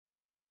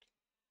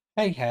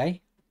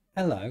Hey,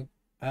 hello.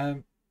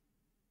 I'm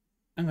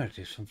going to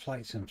do some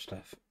flight sim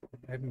stuff.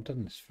 I haven't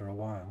done this for a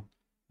while.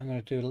 I'm going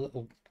to do a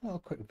little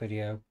quick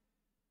video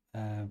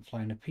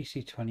flying a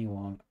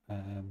PC-21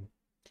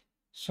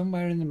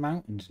 somewhere in the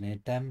mountains near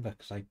Denver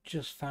because I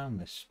just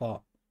found this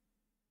spot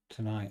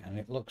tonight and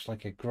it looks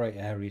like a great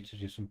area to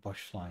do some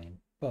bush flying.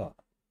 But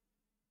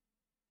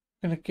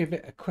I'm going to give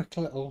it a quick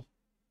little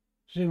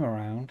zoom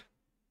around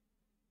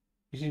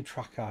using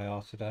track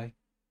IR today.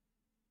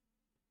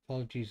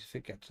 Apologies if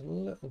it gets a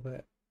little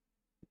bit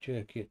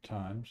jerky at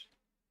times.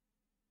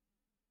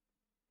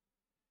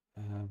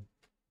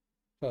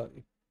 But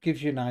it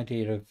gives you an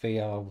idea of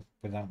VR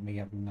without me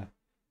having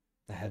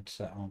the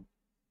headset on,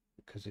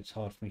 because it's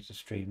hard for me to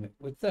stream it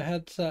with the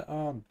headset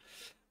on.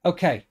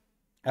 Okay,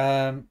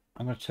 I'm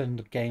going to turn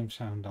the game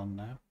sound on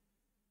now,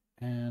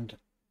 and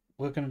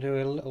we're going to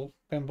do a little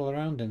bimble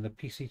around in the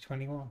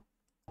PC-21.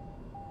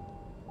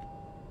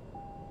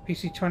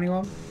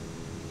 PC-21,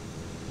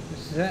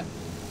 this is it.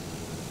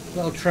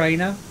 Little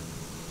trainer.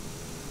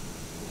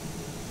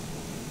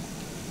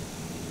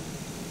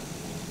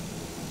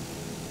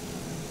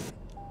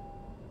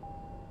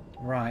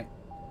 Right,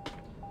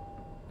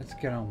 let's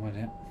get on with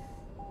it.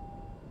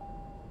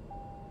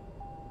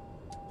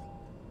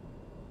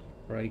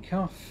 Brake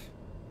off.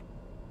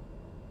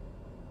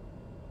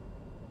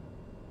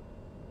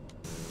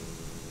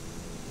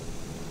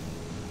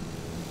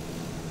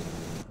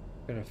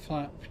 Bit of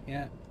flap,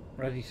 yeah,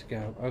 ready to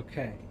go.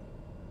 Okay.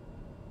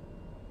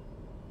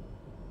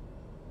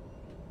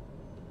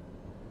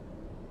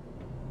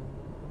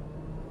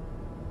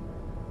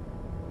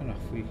 And off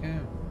we go.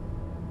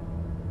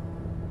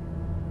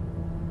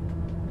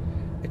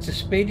 It's a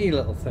speedy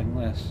little thing,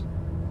 this.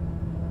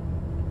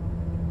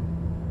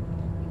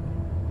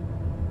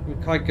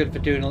 We're quite good for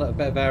doing a little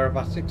bit of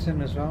aerobatics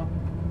in as well.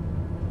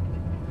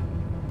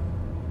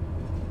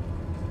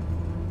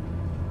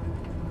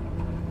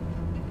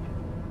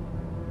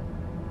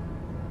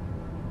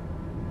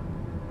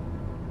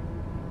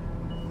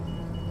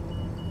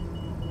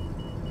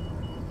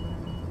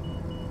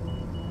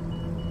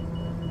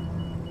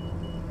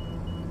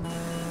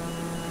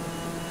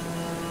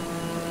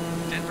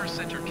 Denver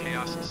Center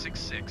Chaos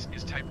 66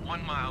 is type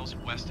 1 miles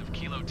west of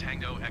Kilo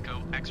Tango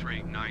Echo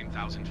X-ray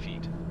 9,000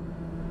 feet.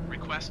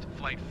 Request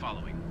flight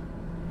following.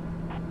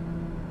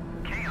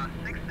 Chaos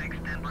 66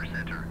 Denver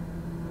Center.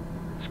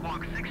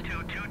 Squawk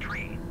 622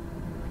 tree.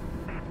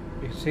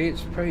 You can see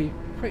it's pretty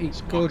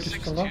Squawk gorgeous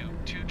to look.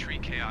 622 tree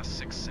Chaos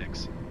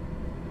 66.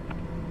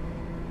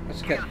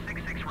 Let's get. Chaos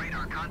 66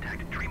 radar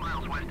contact 3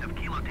 miles west of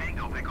Kilo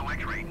Tango Echo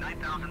X-ray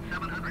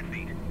 9,700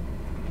 feet.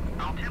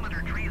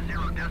 Altimeter tree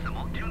 0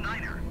 decimal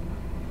 29er.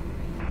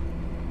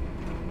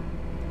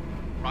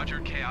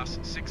 Roger Chaos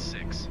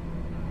 66.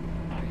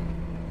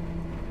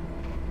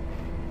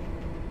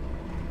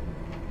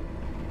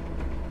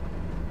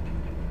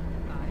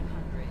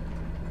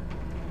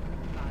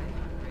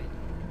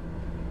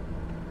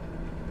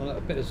 A little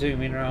bit of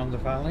zooming around the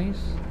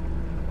valleys.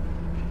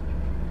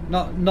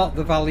 Not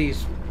the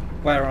valleys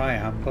where I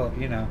am, but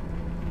you know,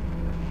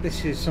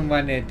 this is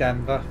somewhere near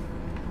Denver.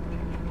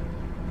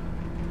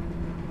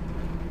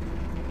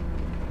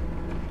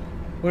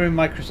 We're in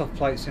Microsoft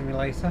Flight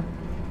Simulator.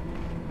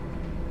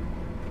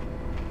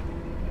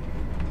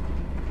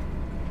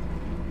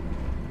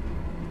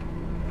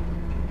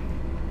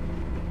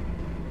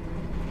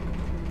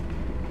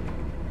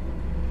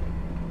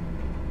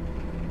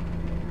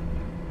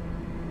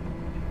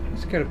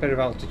 Let's get a bit of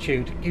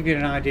altitude, give you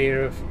an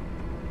idea of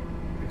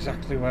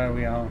exactly where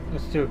we are.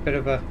 Let's do a bit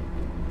of a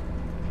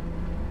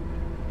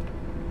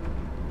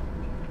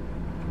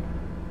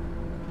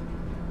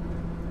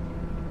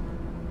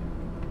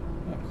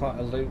quite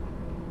a loop.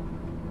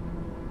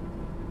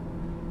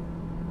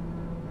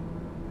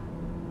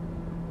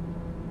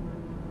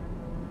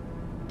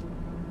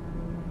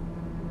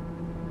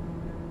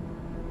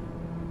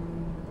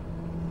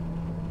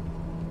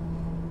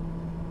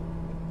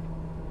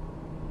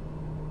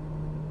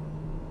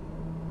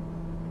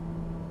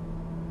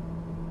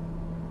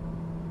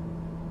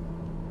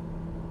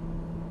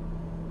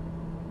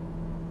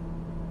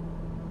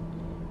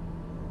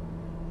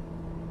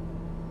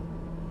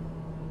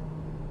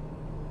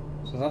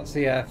 So that's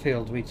the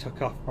airfield we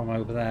took off from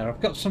over there.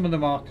 I've got some of the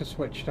markers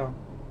switched on.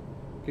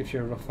 Gives you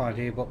a rough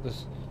idea, but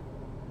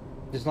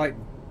there's like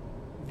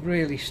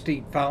really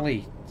steep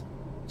valley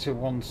to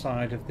one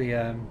side of the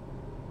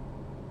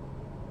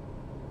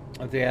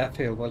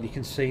airfield. Well, you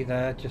can see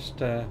there, just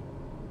to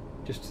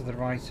the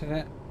right of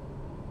it.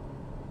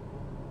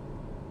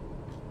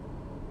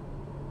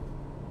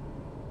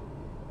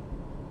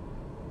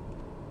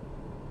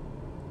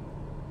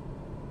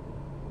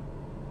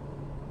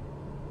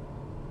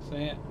 So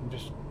yeah, I'm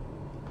just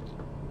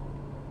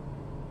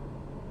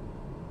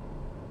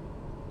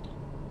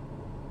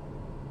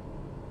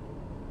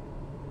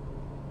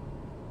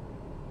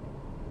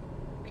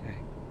okay.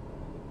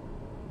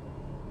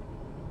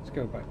 Let's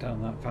go back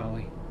down that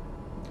valley.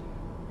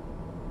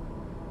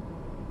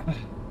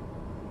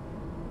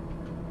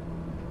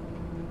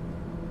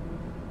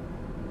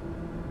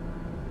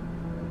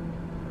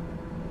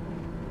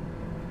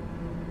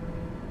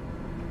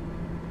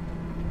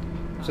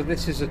 So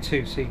this is a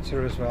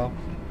two-seater as well.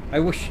 I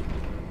wish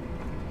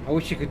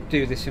you could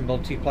do this in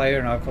multiplayer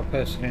and have a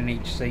person in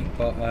each seat,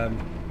 but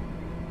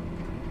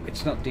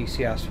it's not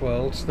DCS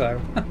Worlds though.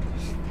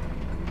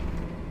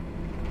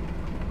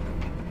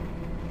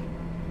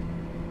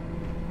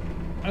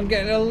 I'm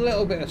getting a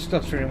little bit of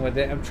stuttering with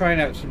it. I'm trying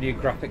out some new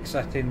graphic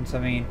settings. I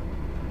mean,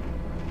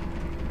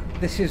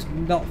 this is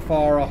not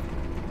far off.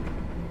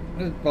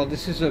 Well,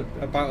 this is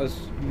about as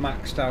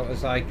maxed out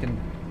as I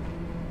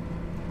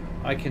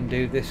can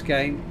do this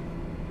game.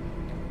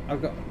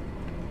 I've got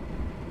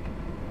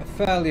a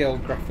fairly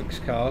old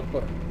graphics card,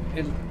 but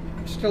it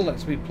still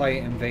lets me play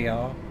it in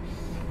VR.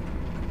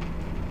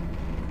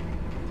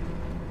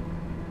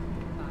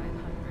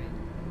 500.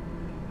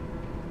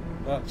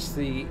 That's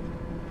the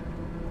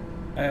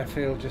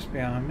airfield just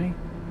behind me.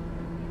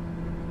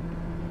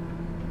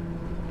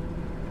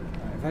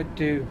 Right, if I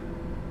do,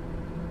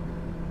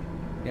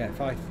 yeah,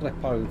 if I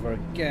flip over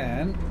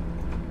again,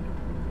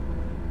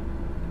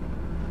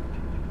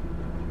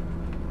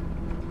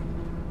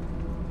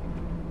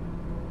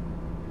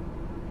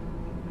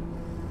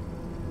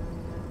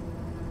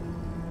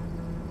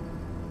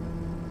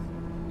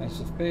 there's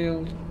the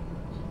field.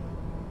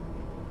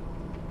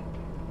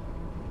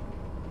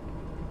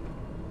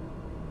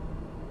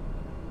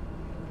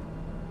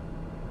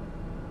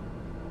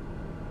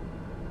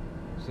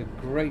 There's a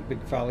great big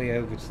valley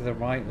over to the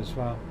right as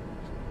well.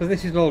 So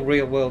this is all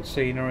real world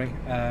scenery,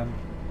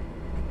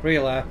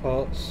 real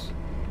airports.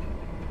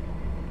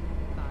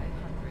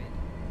 500.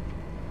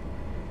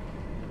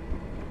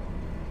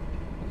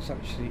 It's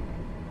actually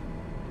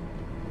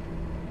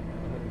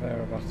a bit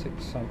of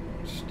aerobatic stuff.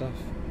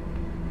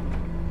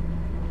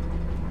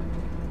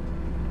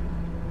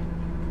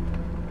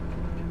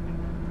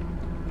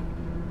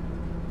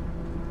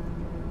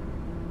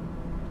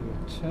 Do a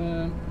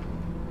turn.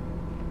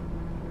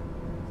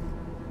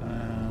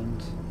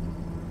 And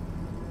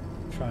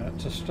try not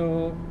to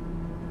stall.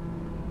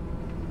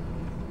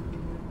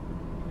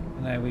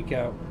 And there we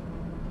go.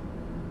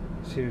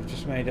 See, we've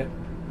just made it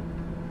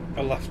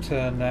a left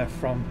turn there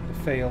from the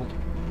field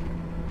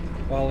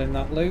while in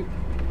that loop.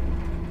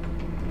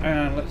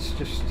 And let's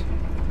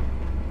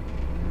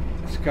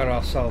get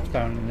ourselves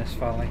down in this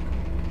valley.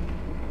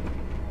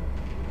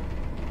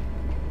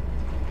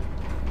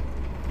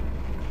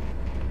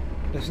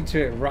 Listen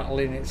to it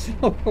rattling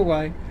itself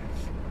away.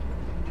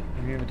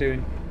 We were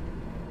doing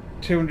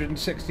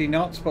 260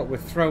 knots, but we're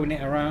throwing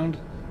it around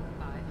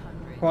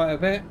 500. quite a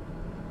bit.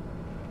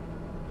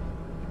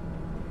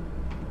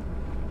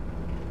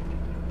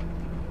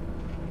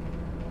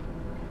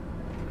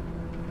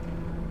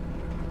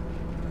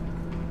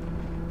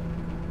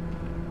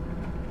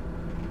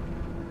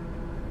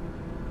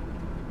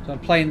 So I'm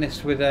playing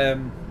this with a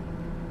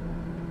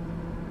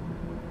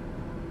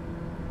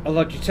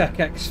Logitech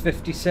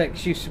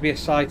X56, used to be a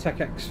Cytec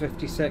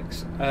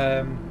X56,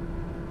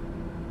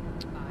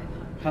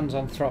 hands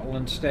on throttle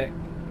and stick,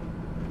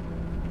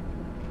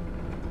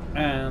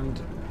 and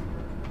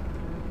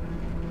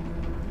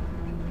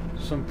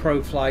some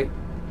ProFlight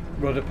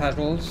rudder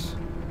pedals.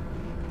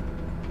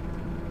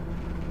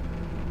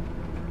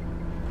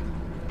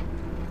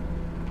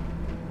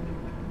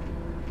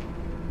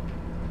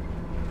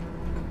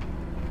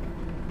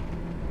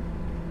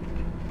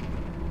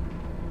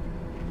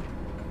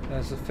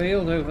 There's the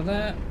field over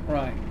there.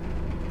 Right.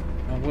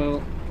 And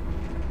we'll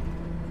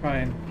try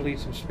and bleed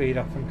some speed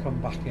off and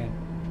come back in.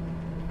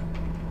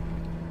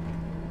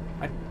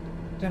 I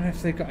don't know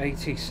if they've got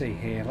ATC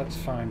here. Let's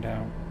find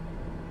out.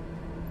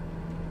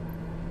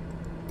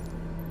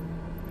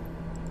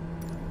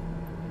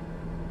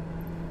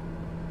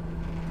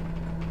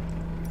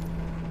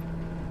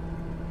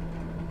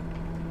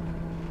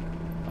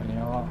 Oh, you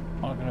know what?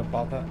 I'm not going to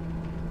bother.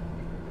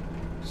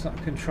 It's not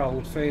a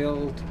controlled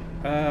field.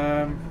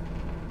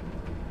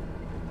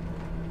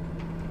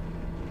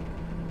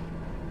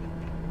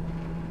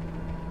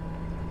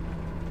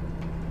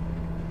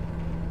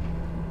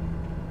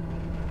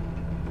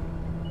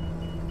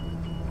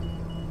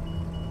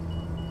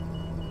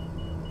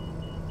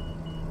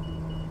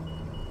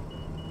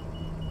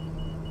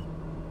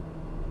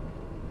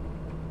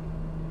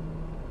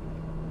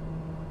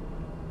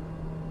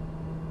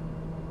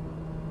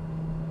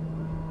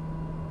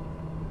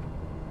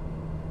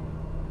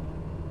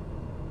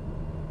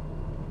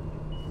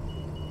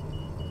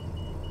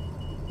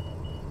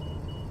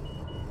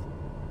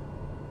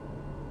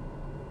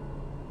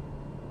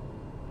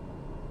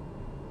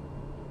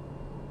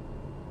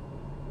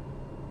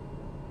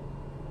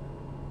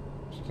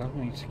 Still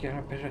need to get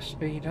a bit of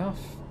speed off.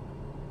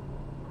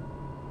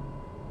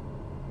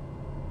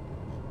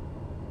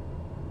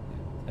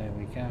 There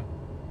we go.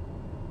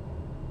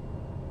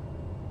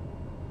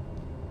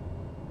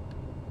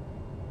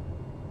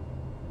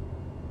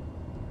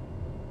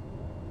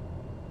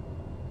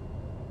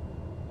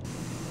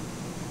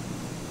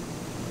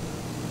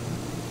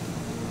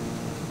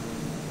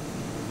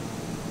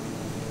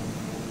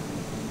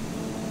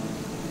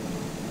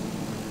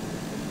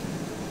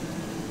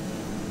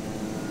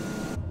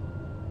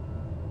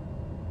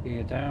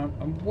 Gear down.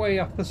 I'm way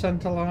off the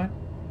centre line.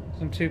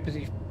 I'm too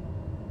busy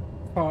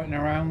Farting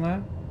around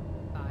there.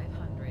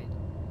 500.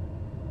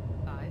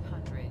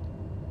 500.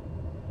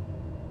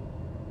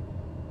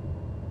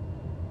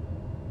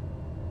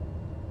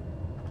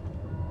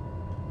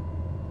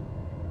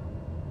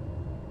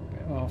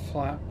 Bit more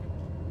flap.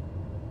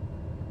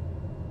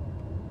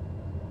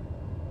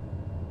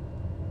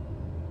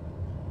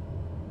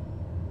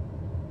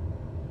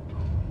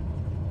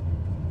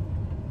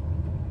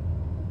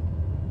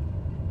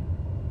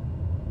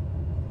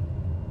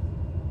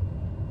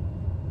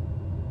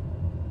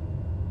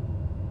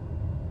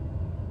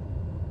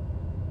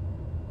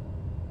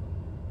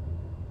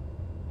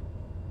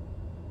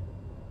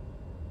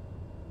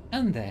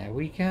 And there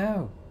we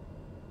go.